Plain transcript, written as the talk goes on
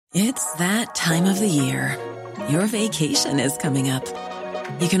It's that time of the year. Your vacation is coming up.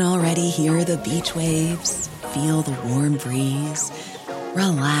 You can already hear the beach waves, feel the warm breeze,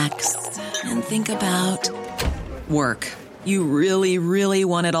 relax, and think about work. You really, really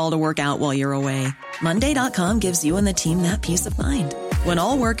want it all to work out while you're away. Monday.com gives you and the team that peace of mind. When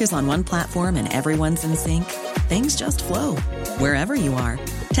all work is on one platform and everyone's in sync, things just flow. Wherever you are,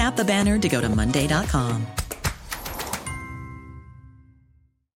 tap the banner to go to Monday.com.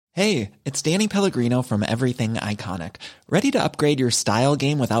 Hey, it's Danny Pellegrino from Everything Iconic. Ready to upgrade your style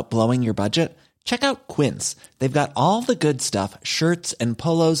game without blowing your budget? Check out Quince. They've got all the good stuff, shirts and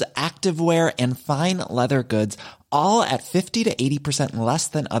polos, activewear, and fine leather goods, all at 50 to 80% less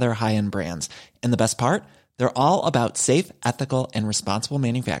than other high-end brands. And the best part? They're all about safe, ethical, and responsible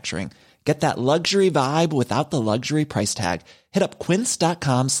manufacturing. Get that luxury vibe without the luxury price tag. Hit up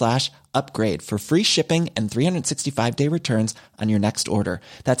quince.com/upgrade for free shipping and 365-day returns on your next order.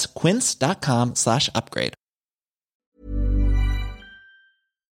 That's quince.com/upgrade.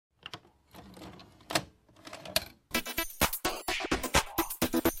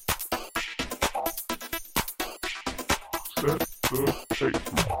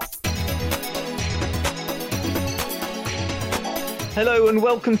 Hello and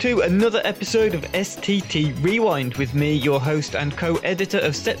welcome to another episode of STT Rewind with me, your host and co-editor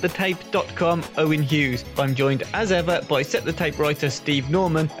of SetTheTape.com, Owen Hughes. I'm joined as ever by Set The Tape writer Steve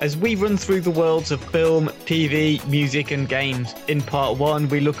Norman as we run through the worlds of film, TV, music and games. In part 1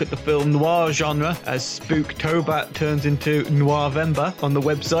 we look at the film noir genre as Spooktober turns into Noirvember on the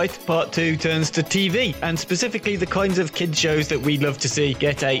website. Part 2 turns to TV and specifically the kinds of kids shows that we love to see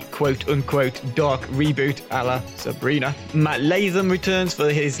get a quote-unquote dark reboot a la Sabrina. Matt Latham returns for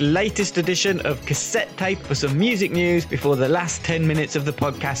his latest edition of Cassette Tape for some music news before the last 10 minutes of the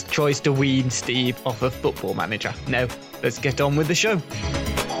podcast tries to wean Steve off of Football Manager. Now, let's get on with the show.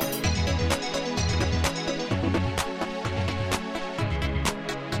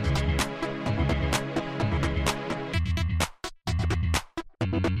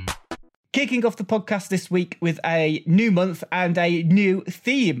 Kicking off the podcast this week with a new month and a new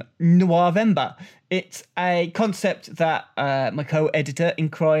theme, Noirvember. It's a concept that my co-editor in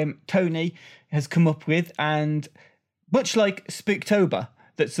crime, Tony, has come up with, and much like Spooktober,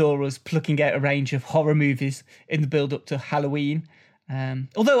 that saw us plucking out a range of horror movies in the build-up to Halloween.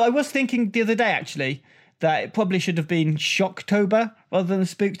 Although I was thinking the other day, actually, that it probably should have been Shocktober rather than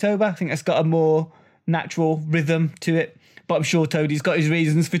Spooktober. I think that's got a more natural rhythm to it. But I'm sure Tony's got his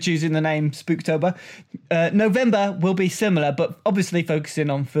reasons for choosing the name Spooktober. November will be similar, but obviously focusing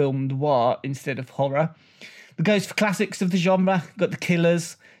on film noir instead of horror. The goes for classics of the genre. Got The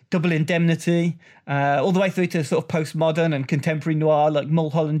Killers, Double Indemnity, all the way through to sort of postmodern and contemporary noir like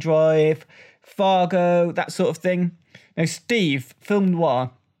Mulholland Drive, Fargo, that sort of thing. Now, Steve, film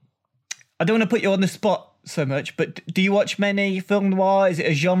noir. I don't want to put you on the spot so much, but do you watch many film noir? Is it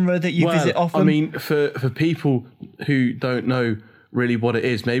a genre that you visit often? I mean, for people who don't know really what it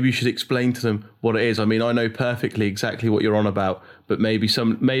is, maybe you should explain to them what it is. I mean, I know perfectly exactly what you're on about, but maybe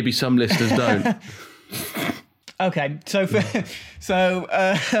some listeners don't. Okay, so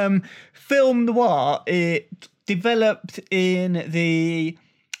film noir, it developed in the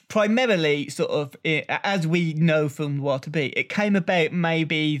primarily sort of, as we know film noir to be, it came about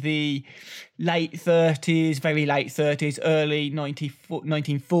maybe the late 30s, very late 30s, early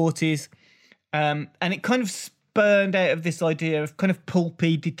 1940s. And it kind of spurned out of this idea of kind of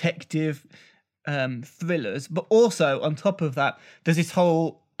pulpy detective thrillers. But also, on top of that, there's this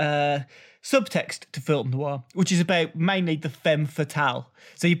whole subtext to film noir, which is about mainly the femme fatale.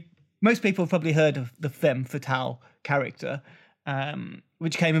 So most people have probably heard of the femme fatale character,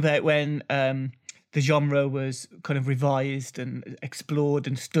 which came about when the genre was kind of revised and explored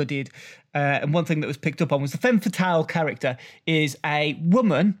and studied. And one thing that was picked up on was the femme fatale character is a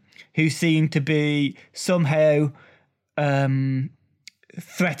woman who's seen to be somehow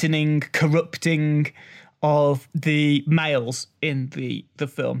threatening, corrupting of the males in the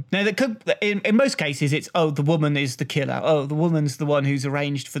film. Now, in most cases, it's, oh, the woman is the killer. Oh, the woman's the one who's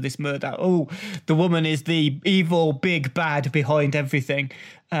arranged for this murder. Oh, the woman is the evil big bad behind everything.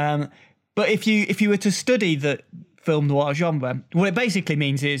 But if you were to study the film noir genre, what it basically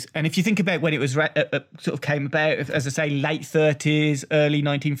means is, and if you think about when it was sort of came about, as I say, late 30s, early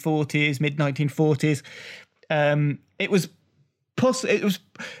 1940s, mid 1940s, it was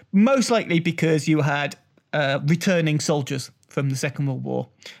most likely because you had returning soldiers from the Second World War,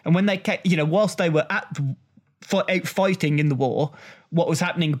 and when they came, whilst they were out fighting in the war, what was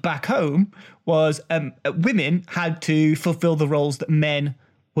happening back home was women had to fulfill the roles that men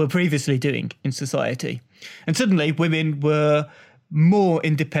were previously doing in society. And suddenly women were more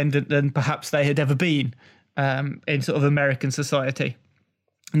independent than perhaps they had ever been in sort of American society.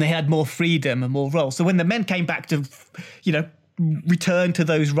 And they had more freedom and more roles. So when the men came back to, return to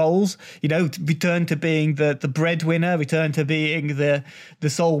those roles, return to being the breadwinner, return to being the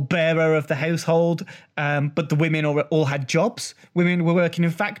sole bearer of the household, but the women all had jobs. Women were working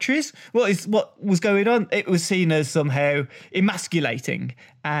in factories. What was going on? It was seen as somehow emasculating,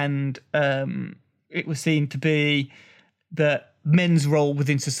 and it was seen to be that men's role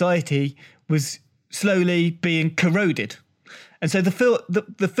within society was slowly being corroded. And so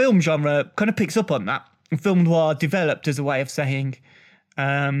the film genre kind of picks up on that. And film noir developed as a way of saying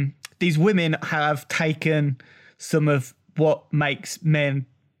these women have taken some of what makes men,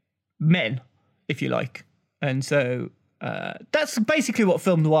 if you like. And so that's basically what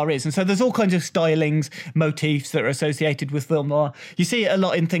film noir is. And so there's all kinds of stylings, motifs that are associated with film noir. You see it a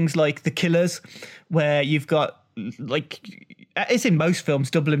lot in things like The Killers, where you've got, it's in most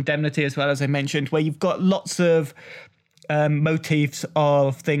films, Double Indemnity as well, as I mentioned, where you've got lots of motifs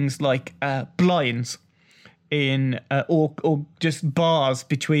of things like blinds in or just bars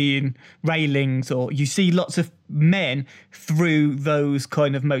between railings, or you see lots of men through those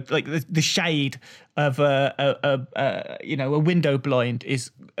kind of like the shade of a window blind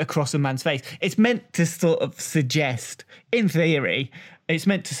is across a man's face. It's meant to sort of suggest, in theory, it's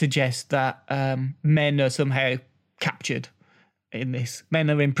meant to suggest that men are somehow captured in this.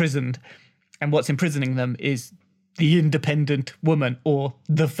 Men are imprisoned, and what's imprisoning them is the independent woman, or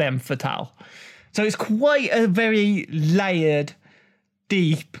the femme fatale. So it's quite a very layered,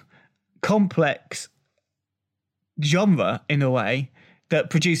 deep, complex genre in a way that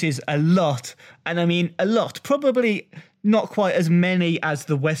produces a lot. And I mean, a lot, probably not quite as many as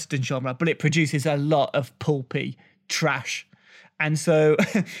the Western genre, but it produces a lot of pulpy trash. And so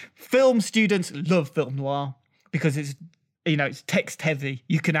film students love film noir because it's text heavy.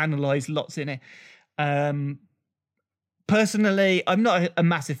 You can analyze lots in it. Personally, I'm not a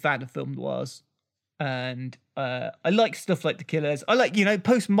massive fan of film noirs. And I like stuff like The Killers. I like,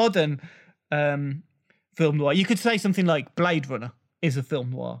 postmodern film noir. You could say something like Blade Runner is a film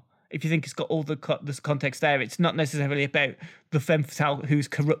noir. If you think it's got all this context there, it's not necessarily about the femme fatale who's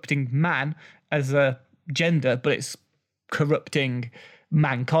corrupting man as a gender, but it's corrupting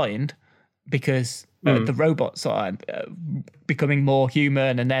mankind because the robots are becoming more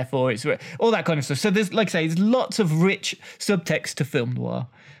human, and therefore it's all that kind of stuff. So there's, like I say, there's lots of rich subtext to film noir.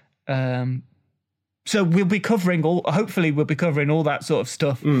 So we'll be covering hopefully we'll be covering all that sort of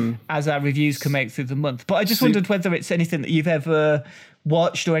stuff as our reviews come out through the month. But I just wondered whether it's anything that you've ever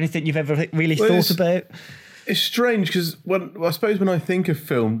watched or anything you've ever really thought about. It's strange because I suppose when I think of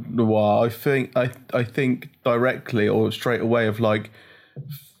film noir, I think directly or straight away of like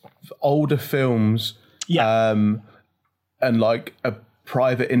older films, and like a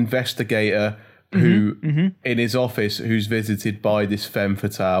private investigator who in his office who's visited by this femme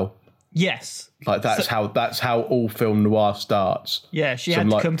fatale. Yes. Like that's how all film noir starts. Yeah, she had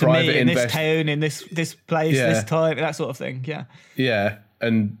to come to me in this town, in this place, this time, that sort of thing. Yeah. Yeah,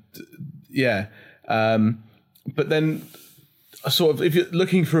 and but then sort of if you're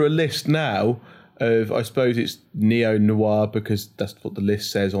looking through a list now of, I suppose it's neo noir because that's what the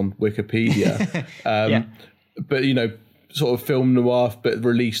list says on Wikipedia. But sort of film noir, but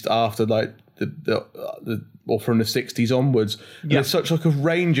released after like the or from the 60s onwards. And there's such like a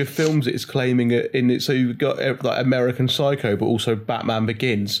range of films it's claiming in it. So you've got like American Psycho, but also Batman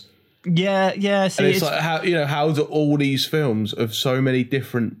Begins. Yeah. See, and it's like how do all these films of so many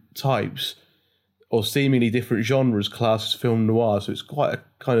different types or seemingly different genres class as film noir? So it's quite a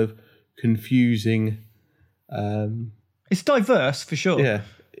kind of confusing. It's diverse for sure.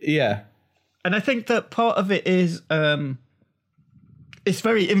 Yeah. And I think that part of it is it's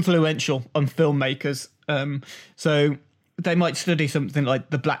very influential on filmmakers. So they might study something like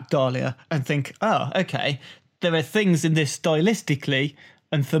The Black Dahlia and think, oh, okay, there are things in this stylistically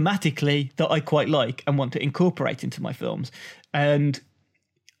and thematically that I quite like and want to incorporate into my films. And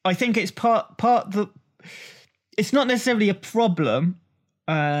I think it's it's not necessarily a problem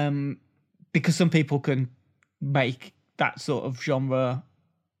because some people can make that sort of genre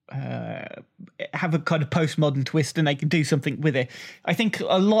have a kind of postmodern twist and they can do something with it. I think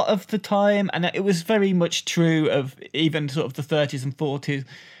a lot of the time, and it was very much true of even sort of the 30s and 40s,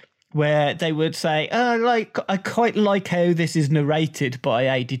 where they would say, I quite like how this is narrated by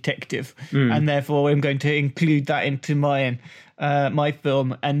a detective, and therefore I'm going to include that into my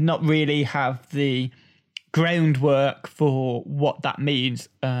film, and not really have the groundwork for what that means.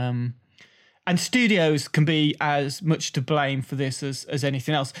 and studios can be as much to blame for this as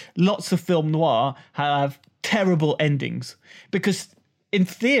anything else. Lots of film noir have terrible endings because, in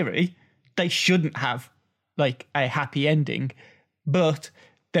theory, they shouldn't have like a happy ending, but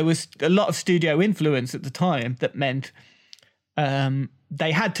there was a lot of studio influence at the time that meant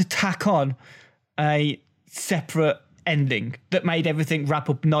they had to tack on a separate ending that made everything wrap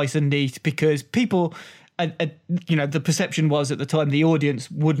up nice and neat because people, the perception was at the time the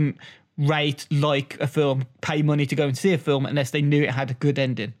audience wouldn't rate like a film, pay money to go and see a film unless they knew it had a good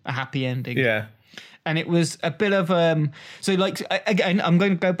ending, a happy ending. Yeah. And it was a bit of so like again, I'm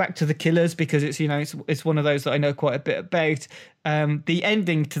going to go back to The Killers because it's it's one of those that I know quite a bit about. The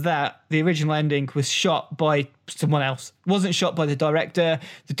ending to that, the original ending, was shot by someone else. It wasn't shot by the director.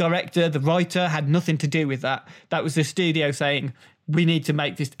 The writer had nothing to do with that. That was the studio saying, we need to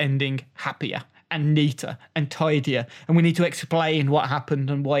make this ending happier and neater and tidier, and we need to explain what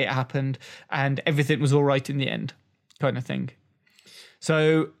happened and why it happened, and everything was all right in the end, kind of thing.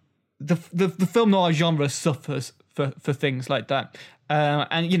 So the film noir genre suffers for things like that.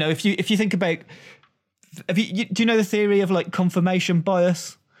 And if you think about, do you know the theory of like confirmation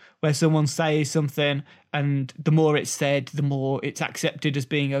bias, where someone says something and the more it's said, the more it's accepted as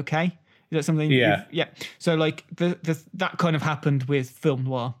being okay? Is that something? Yeah. Yeah. So like that kind of happened with film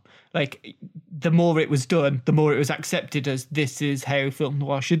noir. Like the more it was done, the more it was accepted as this is how film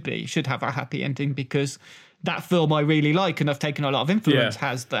noir should be. It should have a happy ending because that film I really like and I've taken a lot of influence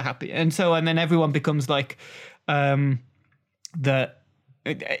has the happy. And then everyone becomes like that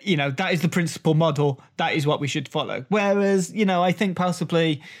is the principal model. That is what we should follow. Whereas, I think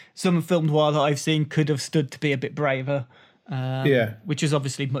possibly some film noir that I've seen could have stood to be a bit braver. Which is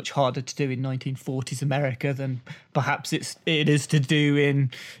obviously much harder to do in 1940s America than perhaps it is to do in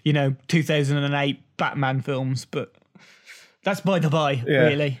 2008 Batman films, but that's by the by,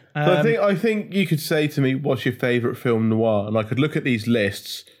 really. But I think you could say to me, what's your favourite film noir? And I could look at these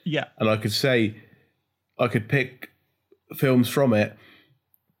lists and I could say, I could pick films from it,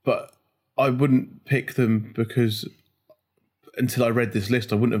 but I wouldn't pick them because until I read this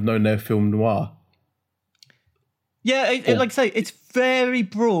list, I wouldn't have known they're film noir. Yeah, like I say, it's very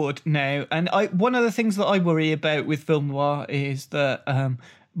broad now. And one of the things that I worry about with film noir is that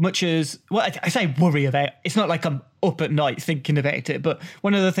much as, well, I say worry about, it's not like I'm up at night thinking about it, but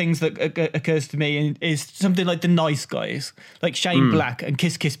one of the things that occurs to me is something like The Nice Guys, like Shane Black and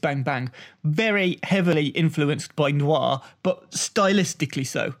Kiss Kiss Bang Bang, very heavily influenced by noir, but stylistically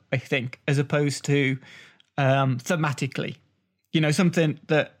so, I think, as opposed to thematically. Something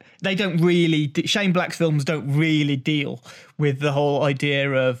that they don't really, Shane Black's films don't really deal with the whole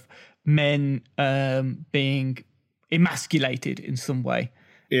idea of men being emasculated in some way.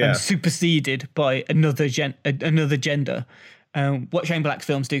 And superseded by another gender. What Shane Black's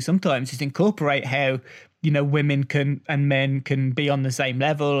films do sometimes is incorporate how women and men can be on the same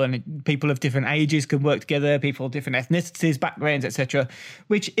level, and people of different ages can work together, people of different ethnicities, backgrounds, etc.,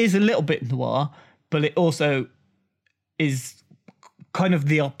 which is a little bit noir, but it also is kind of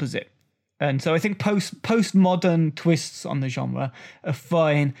the opposite. And so I think postmodern twists on the genre are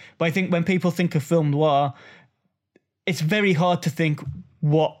fine, but I think when people think of film noir, it's very hard to think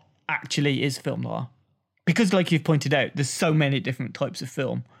what actually is film noir, because like you've pointed out, there's so many different types of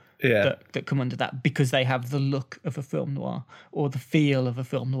film that come under that, because they have the look of a film noir or the feel of a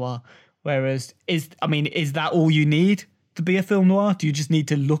film noir. Whereas is that all you need to be a film noir? Do you just need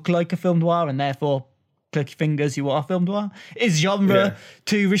to look like a film noir and therefore click your fingers, you are film noir? Is genre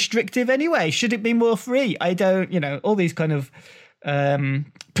too restrictive anyway? Should it be more free? I don't, all these kind of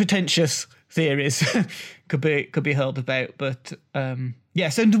pretentious theories could be hurled about, but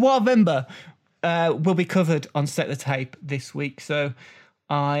so Noirvember will be covered on Set the Tape this week. So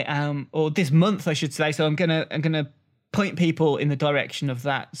this month I should say. So I'm gonna point people in the direction of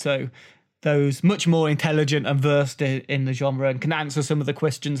that. So those much more intelligent and versed in the genre and can answer some of the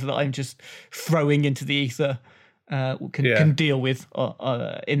questions that I'm just throwing into the ether can deal with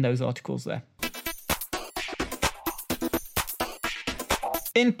in those articles there.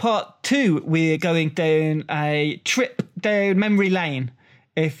 In part 2, we're going down a trip down memory lane.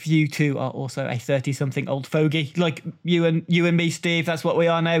 If you two are also a 30-something old fogey, like you and me, Steve, that's what we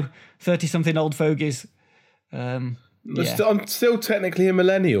are now, 30-something old fogies. I'm still technically a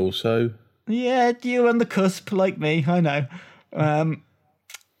millennial, so... Yeah, you're on the cusp, like me, I know.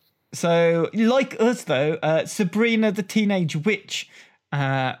 So, like us, though, Sabrina the Teenage Witch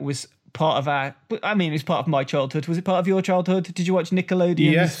was part of it's part of my childhood. Was it part of your childhood? Did you watch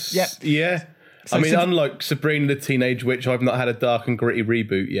Nickelodeon? Yes. Yep. Yeah. So I mean, unlike Sabrina the Teenage Witch, I've not had a dark and gritty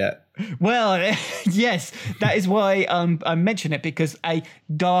reboot yet. Well, yes, that is why I mention it, because a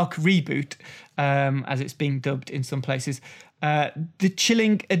dark reboot, as it's being dubbed in some places, The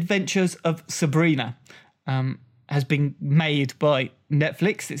Chilling Adventures of Sabrina, has been made by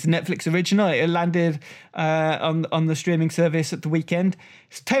Netflix. It's a Netflix original. It landed on the streaming service at the weekend.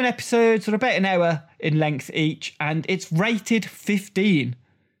 It's 10 episodes, or about an hour in length each, and it's rated 15.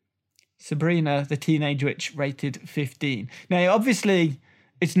 Sabrina the Teenage Witch rated 15. Now, obviously,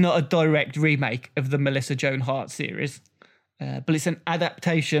 it's not a direct remake of the Melissa Joan Hart series, but it's an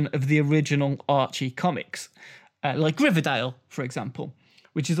adaptation of the original Archie comics, like Riverdale, for example,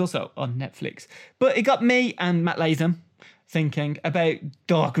 which is also on Netflix. But it got me and Matt Latham thinking about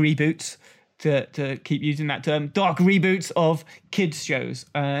dark reboots, to keep using that term, dark reboots of kids' shows.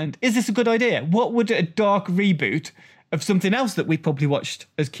 And is this a good idea? What would a dark reboot of something else that we probably watched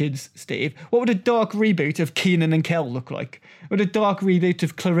as kids, Steve? What would a dark reboot of Kenan and Kel look like? Would a dark reboot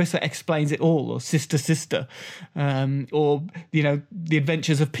of Clarissa Explains It All, or Sister Sister, or, you know, The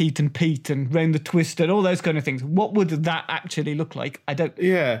Adventures of Pete and Round the Twist and all those kind of things? What would that actually look like? I don't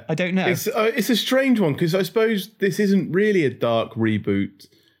know. It's a strange one, because I suppose this isn't really a dark reboot.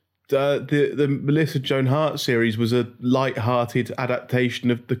 The Melissa Joan Hart series was a light-hearted adaptation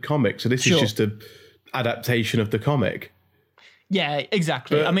of the comic, so this is just a adaptation of the comic. Yeah,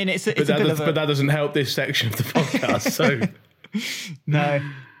 exactly. But, I mean, but that doesn't help this section of the podcast. So no.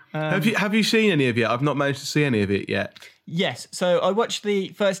 Have you seen any of it? I've not managed to see any of it yet. Yes. So I watched the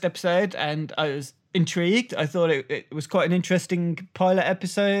first episode and I was intrigued. I thought it was quite an interesting pilot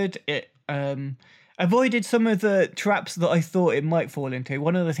episode. It avoided some of the traps that I thought it might fall into.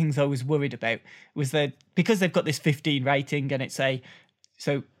 One of the things I was worried about was that because they've got this 15 rating and it's a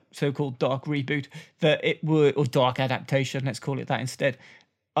so-called dark reboot, that it would, or dark adaptation, let's call it that instead,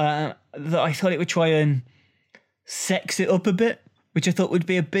 that I thought it would try and sex it up a bit, which I thought would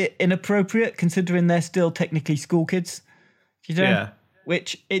be a bit inappropriate considering they're still technically school kids. Yeah.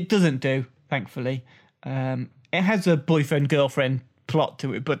 Which it doesn't do, thankfully. It has a boyfriend-girlfriend plot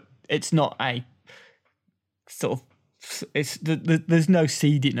to it, but it's not a sort of... there's no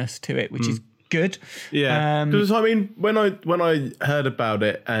seediness to it, which is good. Yeah, because I mean, when I heard about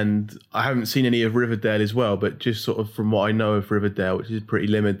it, and I haven't seen any of Riverdale as well, but just sort of from what I know of Riverdale, which is pretty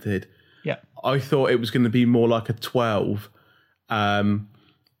limited, I thought it was going to be more like a 12, and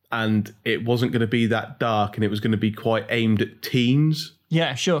it wasn't going to be that dark, and it was going to be quite aimed at teens.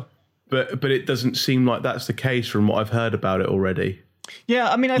 Yeah, sure. But it doesn't seem like that's the case from what I've heard about it already. Yeah,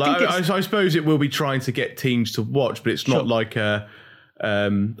 I mean, I suppose it will be trying to get teens to watch, but it's not like a...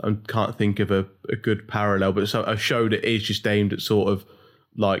 I can't think of a good parallel, but a show that is just aimed at sort of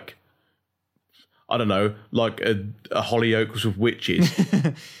like, I don't know, like a Hollyoaks with witches.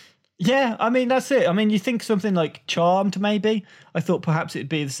 Yeah, I mean, that's it. I mean, you think something like Charmed, maybe? I thought perhaps it'd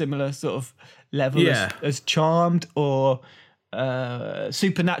be the similar sort of level as Charmed, or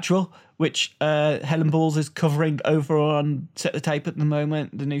Supernatural, which Helen Balls is covering over on Set the Tape at the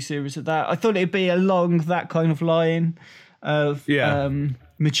moment, the new series of that. I thought it'd be along that kind of line of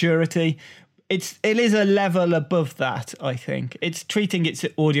maturity. It is a level above that, I think. It's treating its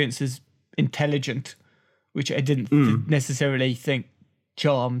audience as intelligent, which I didn't necessarily think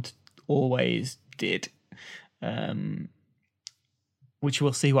Charmed always did. Which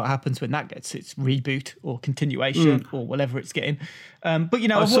we'll see what happens when that gets its reboot or continuation or whatever it's getting. But, you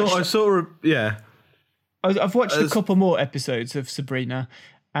know, I've watched a couple more episodes of Sabrina,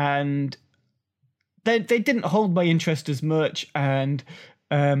 and they didn't hold my interest as much, and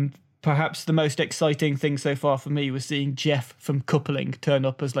perhaps the most exciting thing so far for me was seeing Jeff from Coupling turn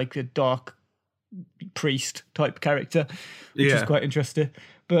up as like a dark priest type character, which is quite interesting.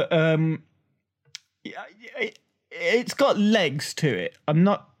 But it's got legs to it. I'm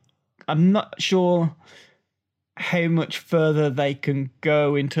not sure how much further they can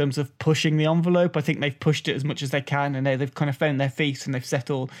go in terms of pushing the envelope. I think they've pushed it as much as they can, and they've kind of found their feet and they've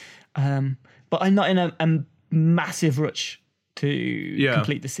settled. But I'm not in a massive rush to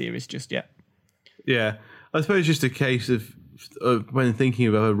complete the series just yet. Yeah, I suppose it's just a case of when thinking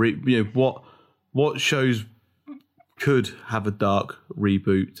about what shows could have a dark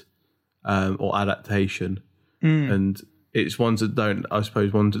reboot or adaptation, and it's ones that don't. I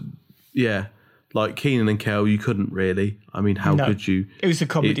suppose ones that, like Kenan and Kel, you couldn't really. I mean, how could you? It was a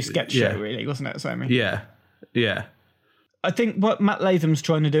comedy sketch show, really, wasn't it, Simon? Yeah. I think what Matt Latham's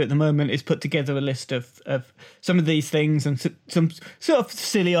trying to do at the moment is put together a list of some of these things and some sort of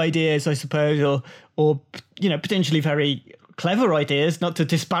silly ideas, I suppose, or potentially very clever ideas, not to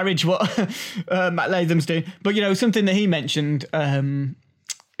disparage what Matt Latham's doing. But, something that he mentioned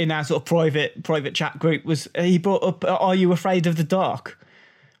in our sort of private chat group was he brought up, "Are you afraid of the dark?"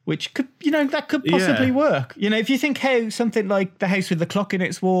 Which could, that could possibly work. If you think how something like The House with the Clock in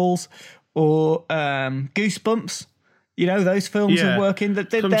Its Walls or Goosebumps, those films are working. I'm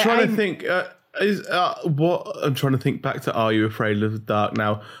trying to think. I'm trying to think back to Are You Afraid of the Dark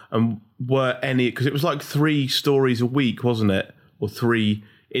now? And were any, because it was like 3 stories a week, wasn't it? Or 3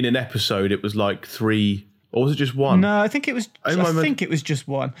 in an episode. It was like 3, or was it just 1? No, I think it was. I think it was just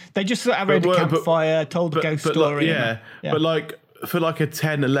 1. They just sort of around a campfire, told a ghost story. But like for like a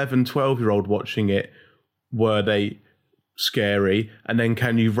 10, 11, 12-year-old watching it, were they scary? And then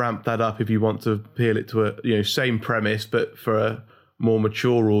can you ramp that up if you want to appeal it to a same premise, but for a more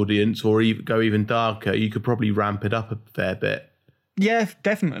mature audience, or even go even darker? You could probably ramp it up a fair bit. Yeah,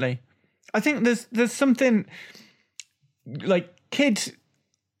 definitely. I think there's something like kids,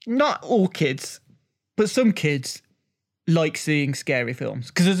 not all kids, but some kids like seeing scary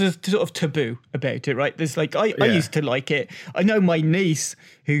films because there's a sort of taboo about it, right? There's like I used to like it. I know my niece,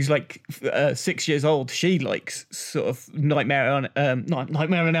 who's like 6 years old, she likes sort of Nightmare on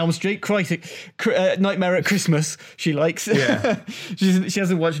Elm Street, Nightmare at Christmas. She likes. Yeah. She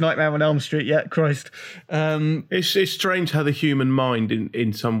hasn't watched Nightmare on Elm Street yet. Christ. It's strange how the human mind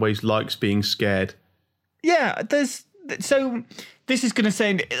in some ways likes being scared. Yeah, so this is going to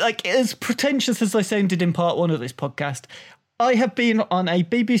sound like as pretentious as I sounded in part 1 of this podcast. I have been on a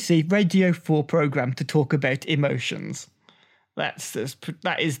BBC Radio 4 programme to talk about emotions. That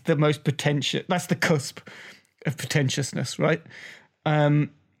is the most pretentious. That's the cusp of pretentiousness, right?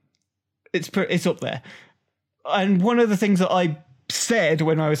 It's up there. And one of the things that I said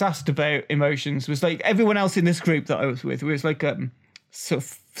when I was asked about emotions was like everyone else in this group that I was with was like sort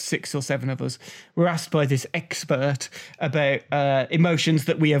of 6 or 7 of us were asked by this expert about emotions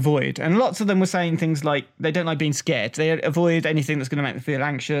that we avoid, and lots of them were saying things like they don't like being scared, they avoid anything that's going to make them feel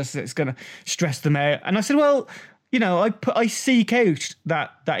anxious, it's going to stress them out. And I said, well, I seek out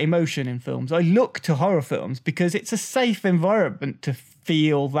that emotion in films. I look to horror films because it's a safe environment to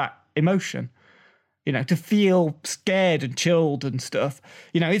feel that emotion, to feel scared and chilled and stuff.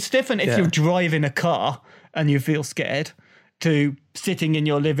 It's different if you're driving a car and you feel scared to sitting in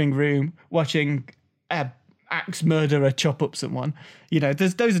your living room watching an axe murderer chop up someone.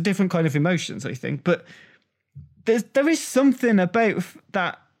 Those are different kind of emotions, I think. But there is something about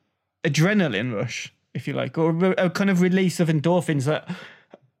that adrenaline rush, if you like, or a kind of release of endorphins that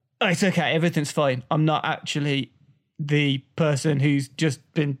it's okay, everything's fine. I'm not actually the person who's just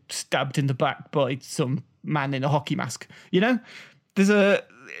been stabbed in the back by some man in a hockey mask. There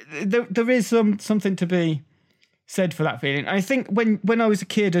is something to be said for that feeling. I think when I was a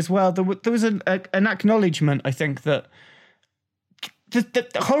kid as well, there was an acknowledgement, I think, that the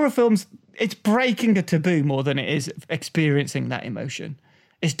horror films, it's breaking a taboo more than it is experiencing that emotion.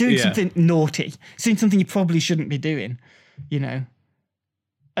 It's doing something naughty, it's doing something you probably shouldn't be doing, And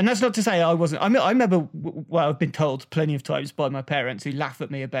that's not to say I wasn't. I remember, I've been told plenty of times by my parents who laugh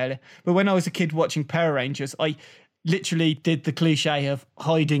at me about it, but when I was a kid watching Power Rangers, I literally did the cliche of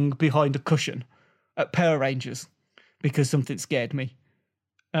hiding behind a cushion at Power Rangers because something scared me.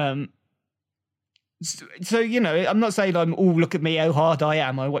 So I'm not saying look at me, how hard I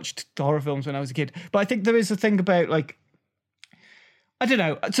am. I watched horror films when I was a kid. But I think there is a thing about, like, I don't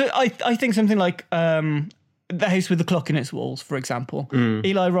know. So I think something like The House with the Clock in Its Walls, for example.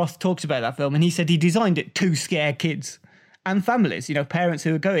 Eli Roth talks about that film, and he said he designed it to scare kids and families, parents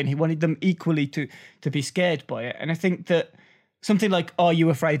who are going. He wanted them equally to be scared by it. And I think that something like Are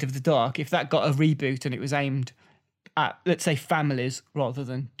You Afraid of the Dark, if that got a reboot and it was aimed at, let's say, families rather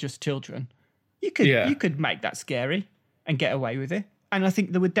than just children, you could make that scary and get away with it. And I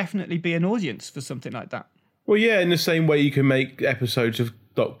think there would definitely be an audience for something like that. Well, yeah, in the same way you can make episodes of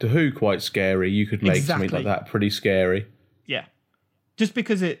Doctor Who quite scary, you could make something like that pretty scary. Yeah. Just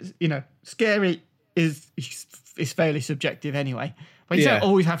because it's, scary is fairly subjective anyway. But you don't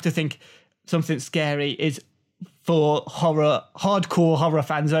always have to think something scary is for hardcore horror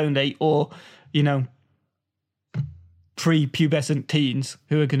fans only, or, pre-pubescent teens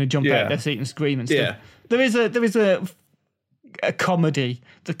who are going to jump out their seat and scream and stuff. Yeah. There is a comedy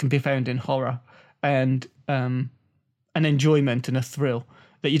that can be found in horror, and an enjoyment and a thrill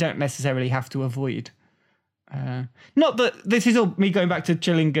that you don't necessarily have to avoid. Not that this is all me going back to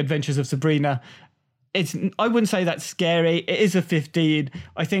Chilling Adventures of Sabrina. I wouldn't say that's scary. It is a 15.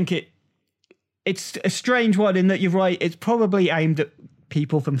 I think it's a strange one in that you're right. It's probably aimed at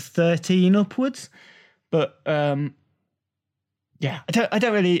people from 13 upwards, but I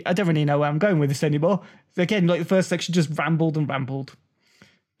don't really know where I'm going with this anymore. Again, like the first section just rambled and rambled.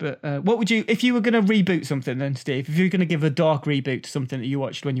 But what would you, if you were going to reboot something then, Steve, if you were going to give a dark reboot to something that you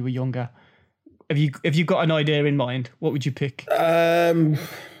watched when you were younger, have you got an idea in mind? What would you pick? A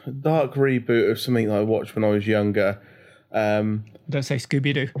dark reboot of something that I watched when I was younger. Don't say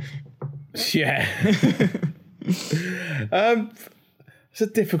Scooby-Doo. Yeah. It's a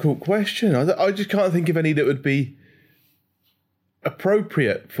difficult question. I just can't think of any that would be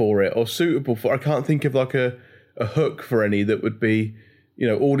appropriate for it or suitable for. I can't think of like a hook for any that would be,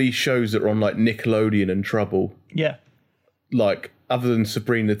 all these shows that are on like Nickelodeon and Trouble. Yeah. Like other than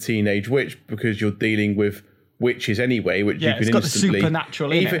Sabrina the Teenage Witch, because you're dealing with witches anyway, which you can got instantly the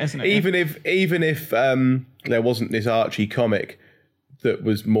supernatural in it, isn't it? Even if there wasn't this Archie comic that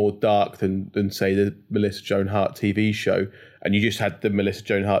was more dark than say the Melissa Joan Hart TV show, and you just had the Melissa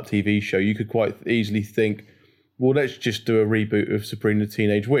Joan Hart TV show, you could quite easily think, well, let's just do a reboot of Sabrina the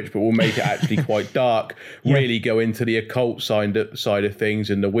Teenage Witch, but we'll make it actually quite dark, really go into the occult side of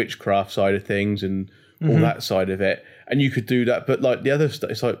things and the witchcraft side of things and all that side of it. And you could do that, but like the other stuff,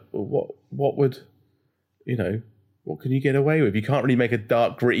 it's like, well, what would, what can you get away with? You can't really make a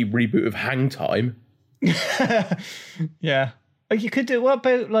dark, gritty reboot of Hang Time. Yeah. You could do, what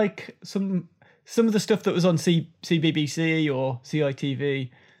about like some of the stuff that was on CBBC or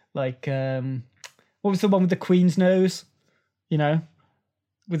CITV, like what was the one with the Queen's nose?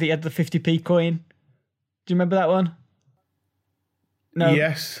 With the 50p coin. Do you remember that one? No.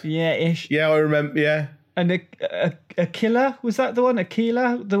 Yes. Yeah, ish. Yeah, I remember. Yeah. And Aquila, was that the one?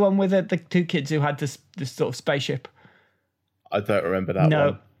 Aquila, the one with the two kids who had this sort of spaceship. I don't remember that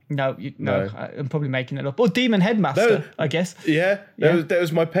one. No, I'm probably making it up. Or Demon Headmaster, I guess. Yeah, there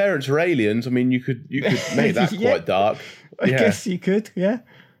was My Parents Are Aliens. I mean, you could make that quite dark. I guess you could, yeah.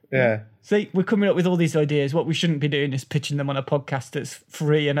 Yeah. See, we're coming up with all these ideas. What we shouldn't be doing is pitching them on a podcast that's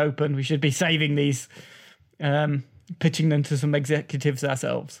free and open. We should be saving these, pitching them to some executives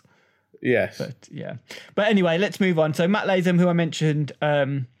ourselves. Yes. But anyway, let's move on. So Matt Latham, who I mentioned,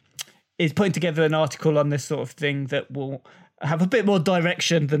 is putting together an article on this sort of thing that will have a bit more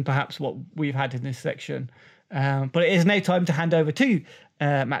direction than perhaps what we've had in this section. But it is now time to hand over to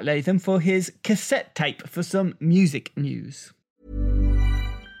Matt Latham for his cassette tape for some music news.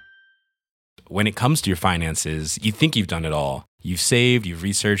 When it comes to your finances, you think you've done it all. You've saved, you've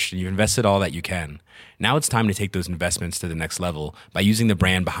researched, and you've invested all that you can. Now it's time to take those investments to the next level by using the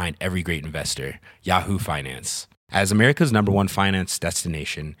brand behind every great investor, Yahoo Finance. As America's #1 finance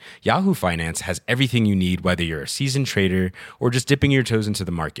destination, Yahoo Finance has everything you need, whether you're a seasoned trader or just dipping your toes into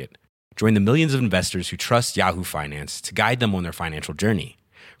the market. Join the millions of investors who trust Yahoo Finance to guide them on their financial journey.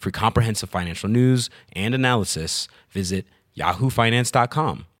 For comprehensive financial news and analysis, visit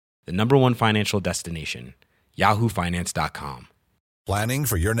yahoofinance.com, the #1 financial destination, yahoofinance.com. Planning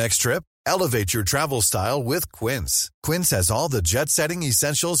for your next trip? Elevate your travel style with Quince. Quince has all the jet-setting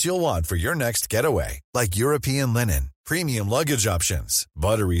essentials you'll want for your next getaway, like European linen, premium luggage options,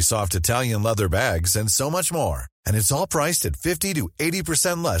 buttery soft Italian leather bags, and so much more. And it's all priced at 50 to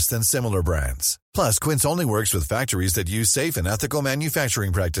 80% less than similar brands. Plus, Quince only works with factories that use safe and ethical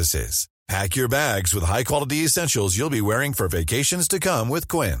manufacturing practices. Pack your bags with high-quality essentials you'll be wearing for vacations to come with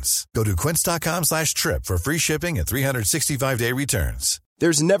Quince. Go to quince.com/trip for free shipping and 365-day returns.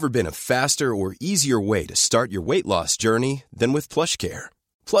 There's never been a faster or easier way to start your weight loss journey than with PlushCare.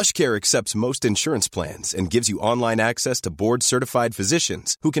 PlushCare accepts most insurance plans and gives you online access to board-certified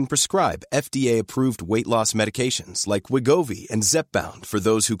physicians who can prescribe FDA-approved weight loss medications like Wegovy and Zepbound for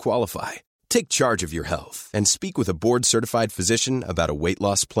those who qualify. Take charge of your health and speak with a board-certified physician about a weight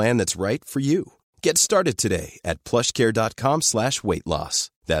loss plan that's right for you. Get started today at plushcare.com/weight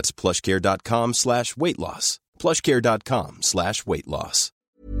loss. That's plushcare.com/weight loss. plushcare.com/weight loss.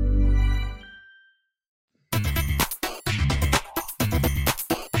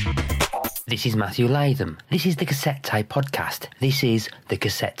 This is Matthew Latham. This is the Cassette Tape Podcast. This is the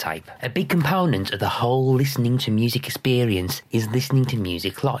Cassette Tape. A big component of the whole listening to music experience is listening to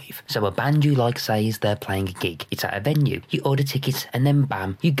music live. So a band you like says they're playing a gig. It's at a venue. You order tickets and then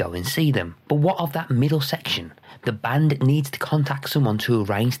bam, you go and see them. But what of that middle section? The band needs to contact someone to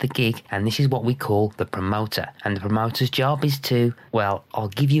arrange the gig, and this is what we call the promoter. And the promoter's job is to, well, I'll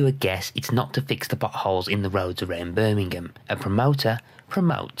give you a guess, it's not to fix the potholes in the roads around Birmingham. A promoter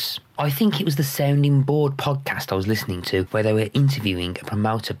promotes. I think it was the Sounding Board podcast I was listening to where they were interviewing a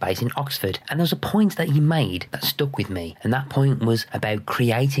promoter based in Oxford, and there was a point that he made that stuck with me, and that point was about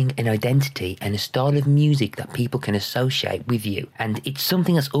creating an identity and a style of music that people can associate with you. And it's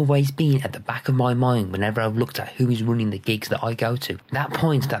something that's always been at the back of my mind whenever I've looked at who is running the gigs that I go to. That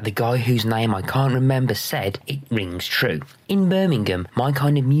point that the guy whose name I can't remember said, it rings true. In Birmingham, my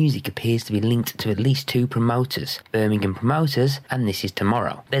kind of music appears to be linked to at least two promoters, Birmingham Promoters and This Is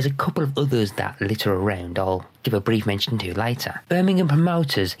tomorrow. There's a couple of others that litter around I'll give a brief mention to later. Birmingham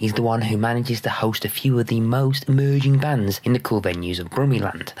Promoters is the one who manages to host a few of the most emerging bands in the cool venues of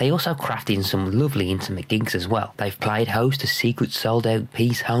Brummieland. They also craft in some lovely intimate gigs as well. They've played host to secret sold-out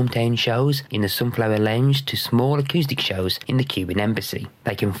Peace hometown shows in the Sunflower Lounge to small acoustic shows in the Cuban Embassy.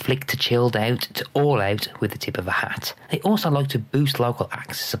 They can flick to chilled out to all out with the tip of a hat. They also like to boost local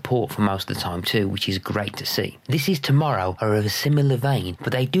acts' support for most of the time too, which is great to see. This Is Tomorrow are of a similar vein,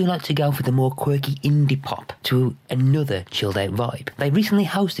 but they do like to go for the more quirky indie pop to another chilled out vibe. They recently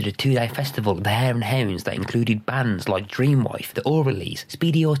hosted a 2-day festival at the Hare and Hounds that included bands like Dreamwife, The Orleys,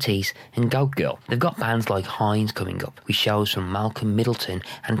 Speedy Ortiz and Goat Girl. They've got bands like Hines coming up, with shows from Malcolm Middleton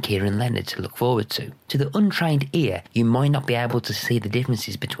and Kieran Leonard to look forward to. To the untrained ear, you might not be able to see the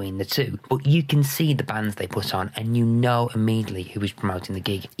differences between the two, but you can see the bands they put on and you know immediately who is promoting the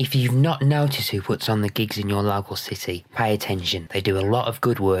gig. If you've not noticed who puts on the gigs in your local city, pay attention. They do a lot of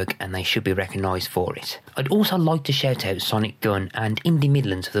good work and they should be recognised for it. I'd also like to shout out Sonic Gun and Indie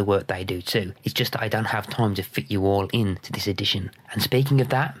Midlands for the work they do too. It's just that I don't have time to fit you all into this edition. And speaking of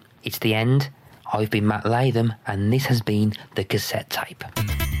that, it's the end. I've been Matt Latham and this has been The Cassette Tape.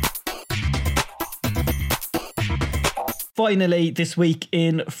 Finally, this week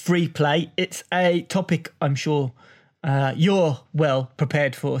in Free Play, it's a topic I'm sure you're well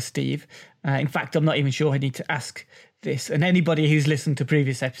prepared for, Steve. In fact, I'm not even sure I need to ask this, and anybody who's listened to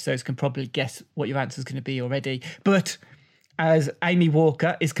previous episodes can probably guess what your answer is going to be already. But as Amy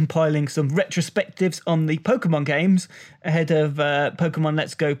Walker is compiling some retrospectives on the Pokemon games ahead of Pokemon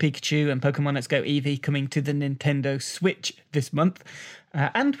Let's Go Pikachu and Pokemon Let's Go Eevee coming to the Nintendo Switch this month,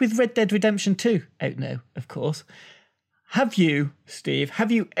 and with Red Dead Redemption 2 out now, of course. Have you, Steve,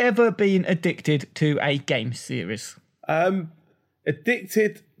 ever been addicted to a game series?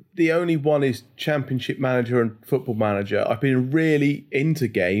 Addicted, the only one is Championship Manager and Football Manager. I've been really into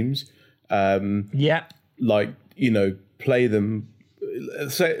games. Like, play them.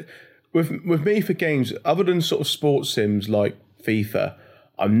 So with me for games, other than sort of sports sims like FIFA,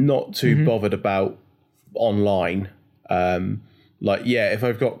 I'm not too bothered about online. If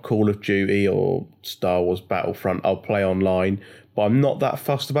I've got Call of Duty or Star Wars Battlefront, I'll play online, but I'm not that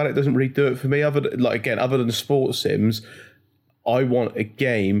fussed about it. It doesn't really do it for me. Other than sports sims, I want a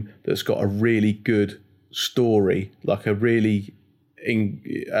game that's got a really good story, like a really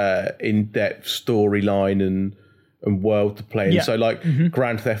in-depth storyline and world to play in. Yeah. So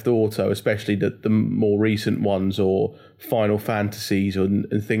Grand Theft Auto, especially the more recent ones, or Final Fantasies and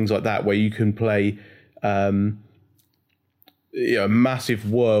things like that, where you can play a massive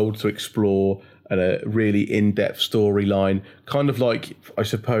world to explore and a really in-depth storyline, kind of like, I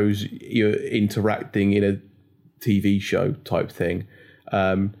suppose, you're interacting in a TV show type thing.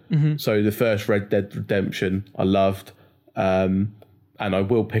 So the first Red Dead Redemption I loved, and I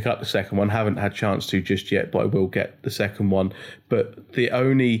will pick up the second one. Haven't had a chance to just yet, but I will get the second one. But the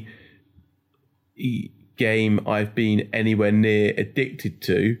only game I've been anywhere near addicted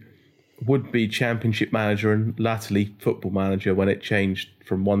to would be Championship Manager and latterly Football Manager when it changed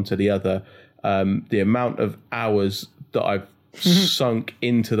from one to the other. The amount of hours that I've sunk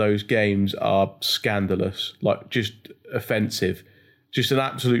into those games are scandalous, like just offensive, just an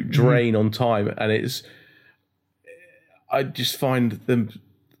absolute drain on time. And I just find them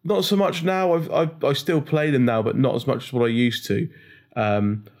not so much now. I still play them now, but not as much as what I used to,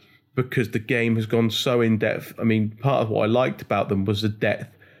 because the game has gone so in depth. I mean, part of what I liked about them was the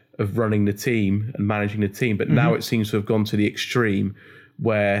depth of running the team and managing the team, but now it seems to have gone to the extreme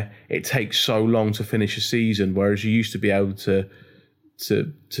where it takes so long to finish a season, whereas you used to be able to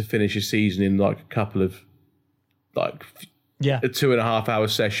finish a season in like a couple of a 2.5 hour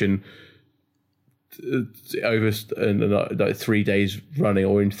session over 3 days running,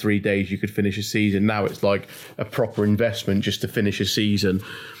 or in 3 days you could finish a season. Now it's like a proper investment just to finish a season.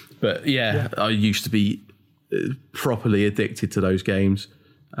 But I used to be properly addicted to those games.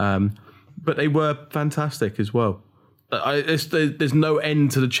 But they were fantastic as well. There's no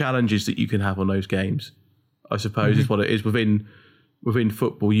end to the challenges that you can have on those games, I suppose, is what it is. Within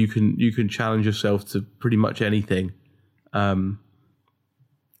football, you can challenge yourself to pretty much anything. You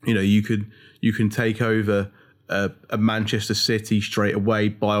can take over a Manchester City straight away,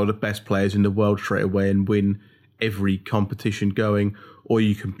 buy all the best players in the world straight away and win every competition going, or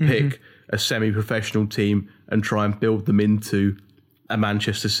you can pick a semi-professional team and try and build them into a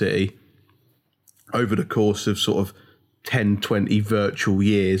Manchester City over the course of sort of 10, 20 virtual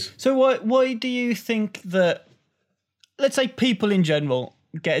years. So why do you think that, let's say people in general,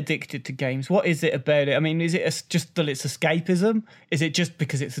 get addicted to games? What is it about it? I mean, is it just that it's escapism? Is it just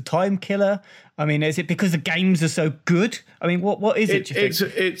because it's a time killer? I mean, is it because the games are so good? I mean, what is it?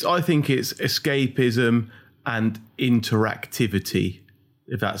 I think it's escapism and interactivity,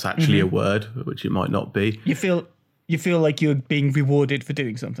 if that's actually a word, which it might not be. You feel like you're being rewarded for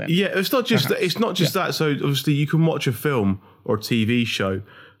doing something. Yeah, it's not just that. It's not just that. So obviously, you can watch a film or a TV show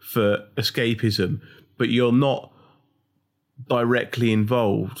for escapism, but you're not directly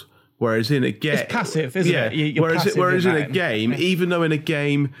involved. Whereas in a game, it's passive, isn't it? You're whereas in a game, even though in a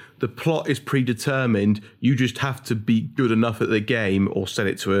game the plot is predetermined, you just have to be good enough at the game or set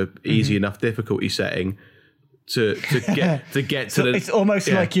it to a easy enough difficulty setting to get to the. It's almost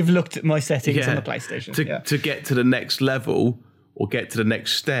like you've looked at my settings on the PlayStation to get to the next level or get to the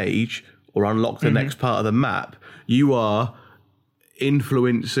next stage or unlock the next part of the map. You are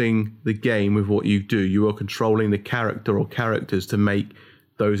influencing the game with what you do. You are controlling the character or characters to make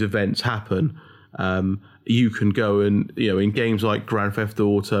those events happen. You can go and, in games like Grand Theft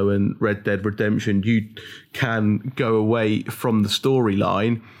Auto and Red Dead Redemption, you can go away from the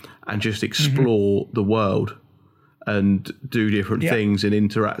storyline and just explore the world and do different things and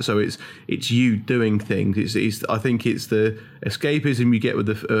interact. So it's you doing things. I think it's the escapism you get with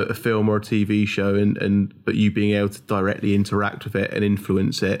a film or a TV show, but you being able to directly interact with it and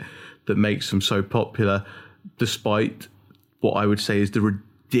influence it that makes them so popular, despite what I would say is the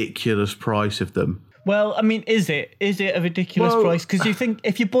ridiculous price of them. Well, I mean, is it a ridiculous price? Because you think,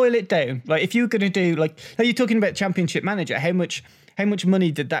 if you boil it down, like if you're going to do, like, are you talking about Championship Manager? How much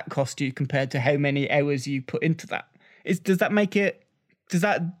money did that cost you compared to how many hours you put into that? Does that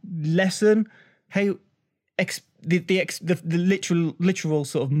lessen how the literal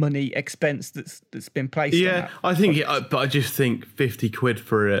sort of money expense that's been placed on that? I think but I just think 50 quid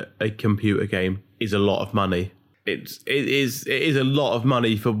for a computer game is a lot of money. It is a lot of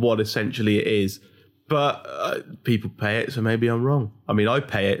money for what essentially it is. But people pay it, so maybe I'm wrong. I mean, I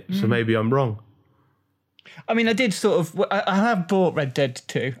pay it, so maybe I'm wrong. I mean, I did I have bought Red Dead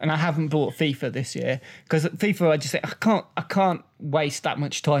 2 and I haven't bought FIFA this year because FIFA, I just think I can't waste that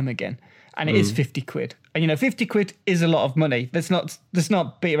much time again. And it is 50 quid. And, 50 quid is a lot of money. Let's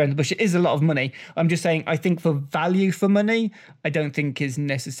not beat around the bush. It is a lot of money. I'm just saying, I think for value for money, I don't think is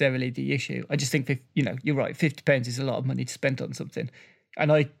necessarily the issue. I just think, you're right, £50 is a lot of money to spend on something.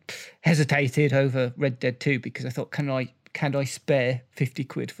 And I hesitated over Red Dead 2 because I thought, can I spare 50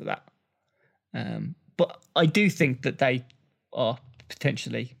 quid for that? But I do think that they are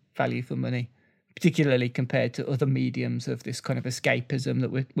potentially value for money, particularly compared to other mediums of this kind of escapism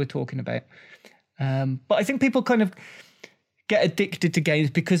that we're talking about. But I think people kind of get addicted to games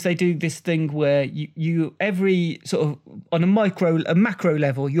because they do this thing where you every sort of on a macro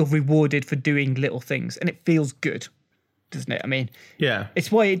level, you're rewarded for doing little things, and it feels good, doesn't it? I mean, yeah,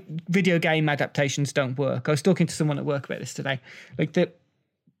 it's why video game adaptations don't work. I was talking to someone at work about this today. Like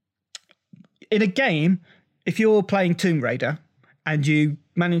in a game, if you're playing Tomb Raider and you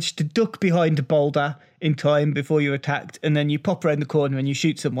manage to duck behind a boulder in time before you're attacked, and then you pop around the corner and you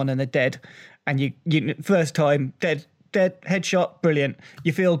shoot someone and they're dead, and you first time, dead, headshot, brilliant.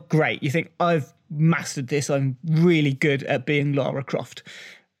 You feel great. You think, I've mastered this. I'm really good at being Lara Croft.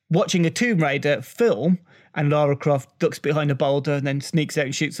 Watching a Tomb Raider film and Lara Croft ducks behind a boulder and then sneaks out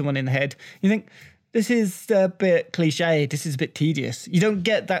and shoots someone in the head, you think, this is a bit cliche. This is a bit tedious. You don't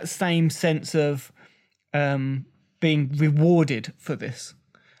get that same sense of being rewarded for this.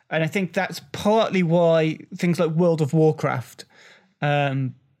 And I think that's partly why things like World of Warcraft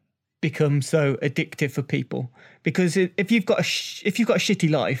become so addictive for people. Because if you've got a shitty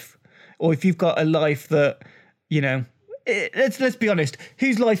life, or if you've got a life that, let's be honest,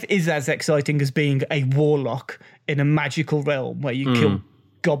 whose life is as exciting as being a warlock in a magical realm where you kill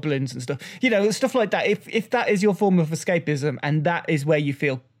goblins and stuff, stuff like that. If that is your form of escapism and that is where you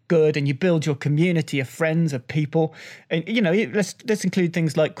feel good and you build your community of friends, of people, and let's include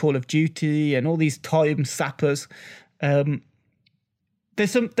things like Call of Duty and all these time sappers. There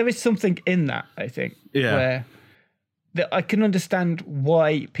is something in that, I think, where that I can understand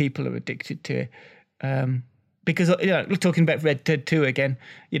why people are addicted to it. Because we're talking about Red Dead 2 again.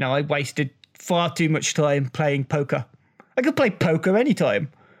 I wasted far too much time playing poker. I could play poker anytime,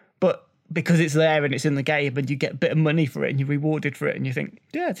 but because it's there and it's in the game and you get a bit of money for it and you're rewarded for it and you think,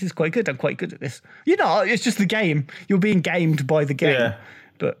 yeah, this is quite good. I'm quite good at this. It's just the game. You're being gamed by the game. Yeah.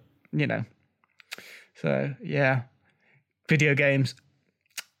 But, so, yeah. Video games.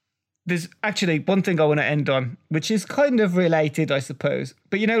 There's actually one thing I want to end on, which is kind of related, I suppose.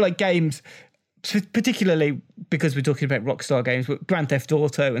 But, like games, particularly because we're talking about Rockstar games, but Grand Theft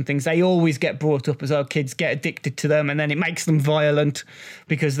Auto and things, they always get brought up as our kids get addicted to them, and then it makes them violent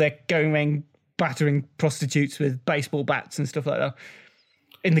because they're going around battering prostitutes with baseball bats and stuff like that.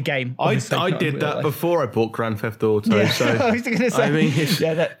 In the game, I did that before I bought Grand Theft Auto. Yeah, so I was going to say, I mean,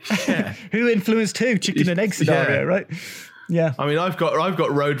 who influenced who? Chicken and egg scenario, right? Yeah. I mean, I've got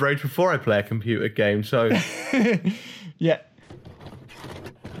road rage before I play a computer game. So yeah.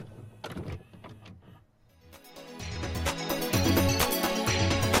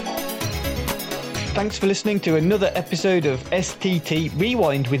 Thanks for listening to another episode of STT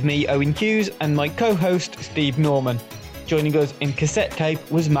Rewind with me, Owen Hughes, and my co-host, Steve Norman. Joining us in cassette tape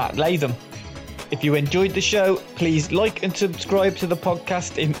was Matt Latham. If you enjoyed the show, please like and subscribe to the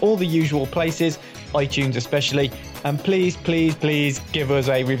podcast in all the usual places, iTunes especially, and please give us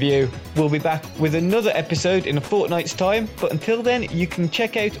a review. We'll be back with another episode in a fortnight's time, but until then, you can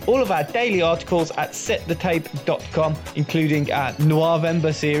check out all of our daily articles at settthetape.com, including our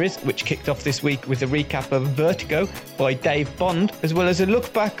Noirvember series, which kicked off this week with a recap of Vertigo by Dave Bond, as well as a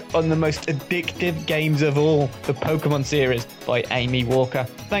look back on the most addictive games of all, the Pokemon series by Amy Walker.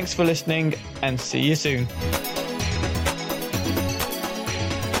 Thanks for listening, and see you soon.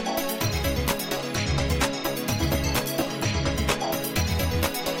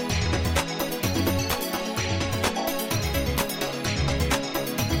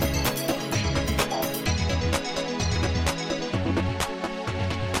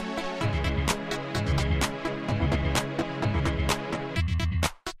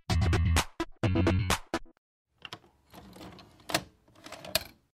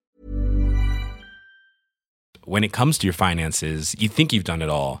 When it comes to your finances, you think you've done it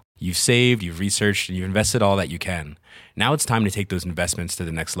all. You've saved, you've researched, and you've invested all that you can. Now it's time to take those investments to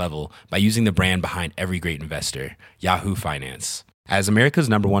the next level by using the brand behind every great investor, Yahoo Finance. As America's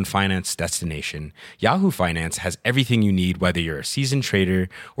 #1 finance destination, Yahoo Finance has everything you need, whether you're a seasoned trader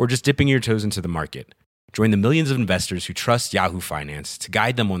or just dipping your toes into the market. Join the millions of investors who trust Yahoo Finance to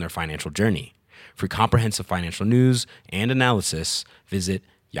guide them on their financial journey. For comprehensive financial news and analysis, visit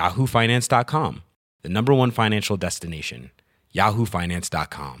yahoofinance.com. The #1 financial destination,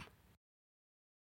 yahoofinance.com.